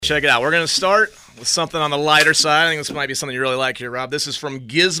Check it out. We're going to start with something on the lighter side. I think this might be something you really like here, Rob. This is from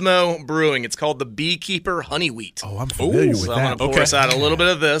Gizmo Brewing. It's called the Beekeeper Honey Wheat. Oh, I'm familiar with so that. I'm going to pour us out a little bit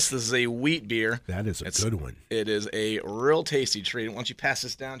of this. This is a wheat beer. That is a good one. It is a real tasty treat. Why don't you pass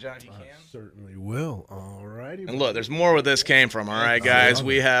this down, John, if you can? Certainly will. All righty. And look, there's more where this came from, all right, guys?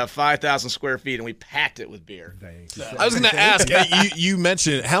 We have 5,000 square feet, and we packed it with beer. I was going to ask, you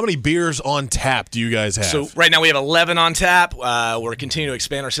mentioned, how many beers on tap do you guys have? So right now we have 11 on tap. We're continuing to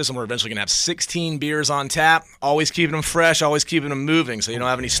expand our system. We're eventually going to have 16 beers on tap. Always keeping them fresh, always keeping them moving, so you don't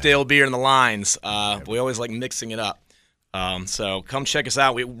have any stale beer in the lines. We always like mixing it up. So come check us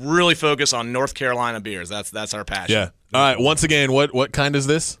out. We really focus on North Carolina beers. That's our passion. Yeah. All right. Once again, what kind is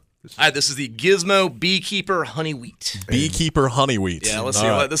this? All right, this is the Gizmo Beekeeper Honey Wheat. Beekeeper Honey Wheat. Yeah, let's see.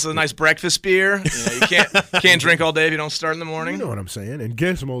 Right. This is a nice breakfast beer. You can't drink all day if you don't start in the morning. You know what I'm saying. And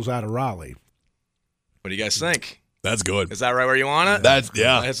Gizmo's out of Raleigh. What do you guys think? That's good. Is that right where you want it? That's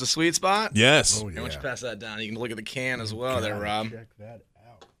That's the sweet spot? Yes. Oh, yeah. Why don't you pass that down? You can look at the can as well there, Rob. Check that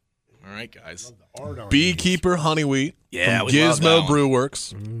out. All right, guys. Beekeeper Honey Wheat. Yeah, from we love that Gizmo one. Brew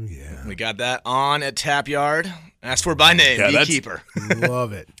Works. Yeah. We got that on at Tap Yard. Asked for by name, Yeah, Beekeeper.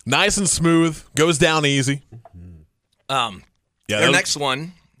 Love it. Nice and smooth. Goes down easy. Yeah, the next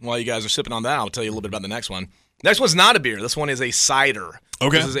one, while you guys are sipping on that, I'll tell you a little bit about the next one. Next one's not a beer. This one is a cider.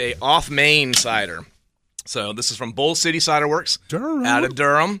 Okay. This is a off-Main cider. So this is from Bull City Cider Works Durham. out of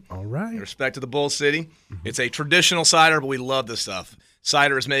Durham. All right. Respect to the Bull City. It's a traditional cider, but we love this stuff.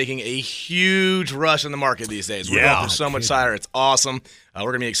 Cider is making a huge rush in the market these days. We're going through so much cider. It's awesome. We're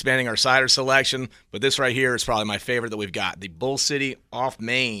going to be expanding our cider selection, but this right here is probably my favorite that we've got, the Bull City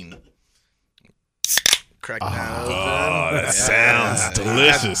Off-Main. Crack that open. Oh, that sounds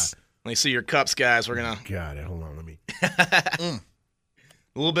delicious. Let me see your cups, guys. We're going to... Got it. Hold on. Let me. A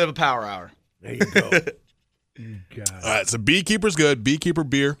little bit of a power hour. There you go. You got it. All right, so Beekeeper's good. Beekeeper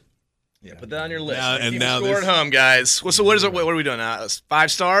beer. Yeah, put that on your list. And Keep now score this- at home, guys. So what is it? What are we doing now?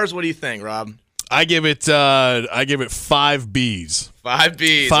 5 stars? What do you think, Rob? I give it 5 Bs. 5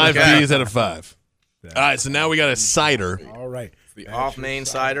 Bs. 5 okay. Bs out of 5. All right, so now we got a cider. All right. The off-Main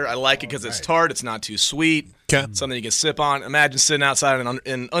cider. I like it because it's tart. It's not too sweet. Okay. Something you can sip on. Imagine sitting outside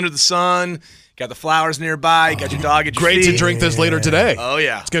and under the sun. Got the flowers nearby. Got your dog at your Great feet. to drink this later today. Oh,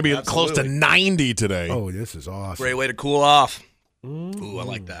 yeah. It's going to be close to 90 today. Oh, this is awesome. Great way to cool off. Ooh, I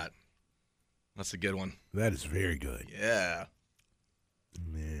like that. That's a good one. That is very good. Yeah.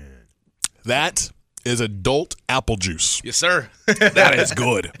 Man. That is adult apple juice. Yes, sir. That is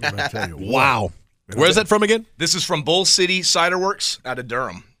good. I'm gonna tell you what. Wow. Where's that from again? This is from Bull City Cider Works out of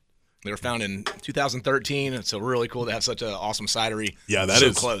Durham. They were founded in 2013. It's so really cool to have such an awesome cidery. Yeah, that so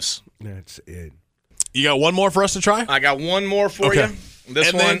is close. That's it. You got one more for us to try? I got one more for Okay. you. This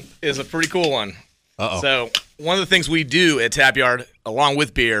And one then- is a pretty cool one. Uh-oh. So one of the things we do at Tap Yard, along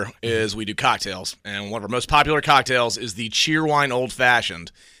with beer, is we do cocktails. And one of our most popular cocktails is the Cheerwine Old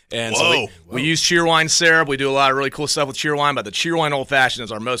Fashioned. And so we use Cheerwine syrup. We do a lot of really cool stuff with Cheerwine, but the Cheerwine Old Fashioned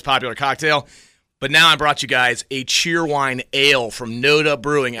is our most popular cocktail. But now I brought you guys a Cheerwine Ale from Noda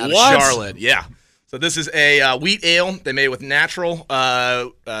Brewing out of Charlotte. Yeah. So this is a wheat ale. They made it with natural,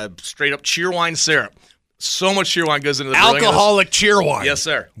 straight-up Cheerwine syrup. So much Cheerwine goes into the brewing of this. Alcoholic Cheerwine. Yes,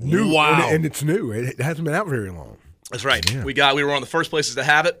 sir. New. Wow. And it's new. It hasn't been out very long. That's right. Yeah. We were one of the first places to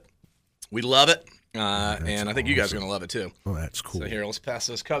have it. We love it. And I think you guys are going to love it, too. Oh, that's cool. So here, let's pass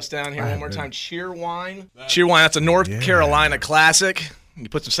those cups down here one more time. Cheerwine. Cheerwine, that's a North Carolina classic. You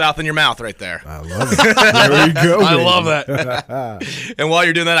put some South in your mouth right there. I love it. There you go. I baby. love that. And while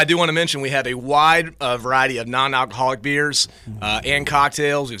you're doing that, I do want to mention we have a wide variety of non-alcoholic beers and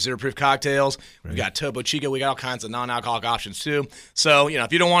cocktails. We have zero-proof cocktails. We've got Topo Chico. We got all kinds of non-alcoholic options, too. So,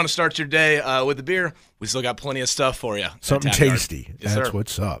 if you don't want to start your day with the beer, we still got plenty of stuff for you. Something at Tap Yard. tasty. Yes, That's sir.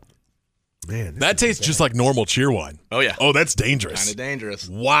 what's up. Man, That tastes just like normal Cheerwine. Oh, yeah. Oh, that's dangerous. Kind of dangerous.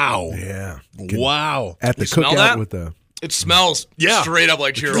 Wow. yeah. Wow. At the You smell cookout that? with the It smells straight up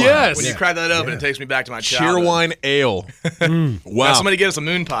like Cheerwine. Yes. When you Yeah. crack that open, it takes me back to my childhood. Cheerwine Ale. Now Wow. somebody get us a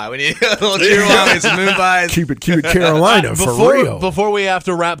moon pie. We need a little Cheerwine and some moon pies. keep it Carolina for real. Before we have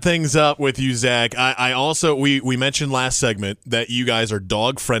to wrap things up with you, Zach, I also we mentioned last segment that you guys are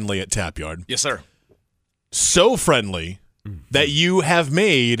dog friendly at Tap Yard. Yes, sir. So friendly that you have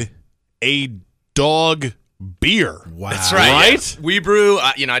made a dog beer. Wow. That's right. Right? Yeah. We brew,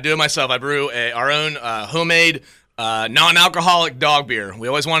 I do it myself. I brew our own homemade non-alcoholic dog beer. We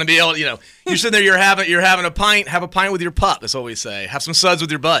always want to be able, you're sitting there, you're having a pint, have a pint with your pup. That's what we say. Have some suds with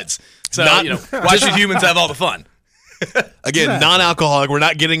your buds. So, why should humans have all the fun? Again, non-alcoholic. We're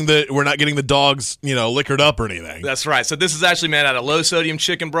not getting the dogs, liquored up or anything. That's right. So this is actually made out of low-sodium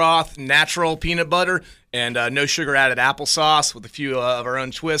chicken broth, natural peanut butter, and no sugar-added applesauce with a few of our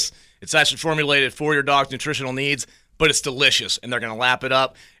own twists. It's actually formulated for your dog's nutritional needs, but it's delicious, and they're going to lap it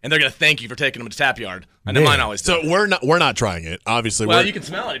up, and they're going to thank you for taking them to Tap Yard. I know mine always do. So we're not trying it, obviously. Well, you can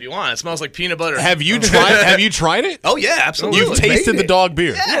smell it if you want. It smells like peanut butter. Have you tried it? Oh yeah, absolutely. You've tasted the dog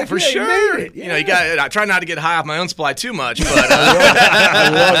beer. Yeah, for sure. It, yeah. You got. I try not to get high off my own supply too much, but I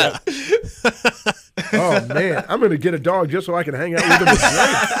love it. Oh man, I'm gonna get a dog just so I can hang out with him and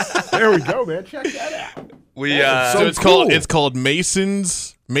drink. There we go, man. Check that out. It's called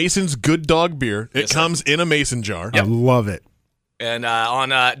Mason's Good Dog Beer. It comes in a mason jar. Yep. I love it. And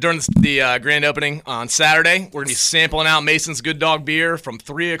during the grand opening on Saturday, we're going to be sampling out Mason's Good Dog Beer from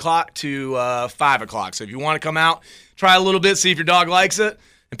 3 o'clock to 5 o'clock. So if you want to come out, try a little bit, see if your dog likes it,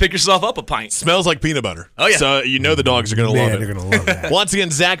 and pick yourself up a pint. Smells like peanut butter. Oh, yeah. So the dogs are going to love it. They're going to love that. Once again,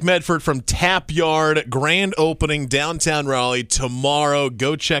 Zack Medford from Tap Yard, grand opening, downtown Raleigh tomorrow.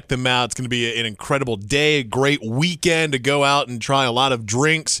 Go check them out. It's going to be an incredible day, a great weekend to go out and try a lot of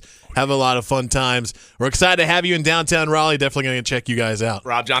drinks, have a lot of fun times. We're excited to have you in downtown Raleigh. Definitely going to check you guys out.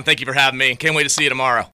 Rob, John, thank you for having me. Can't wait to see you tomorrow.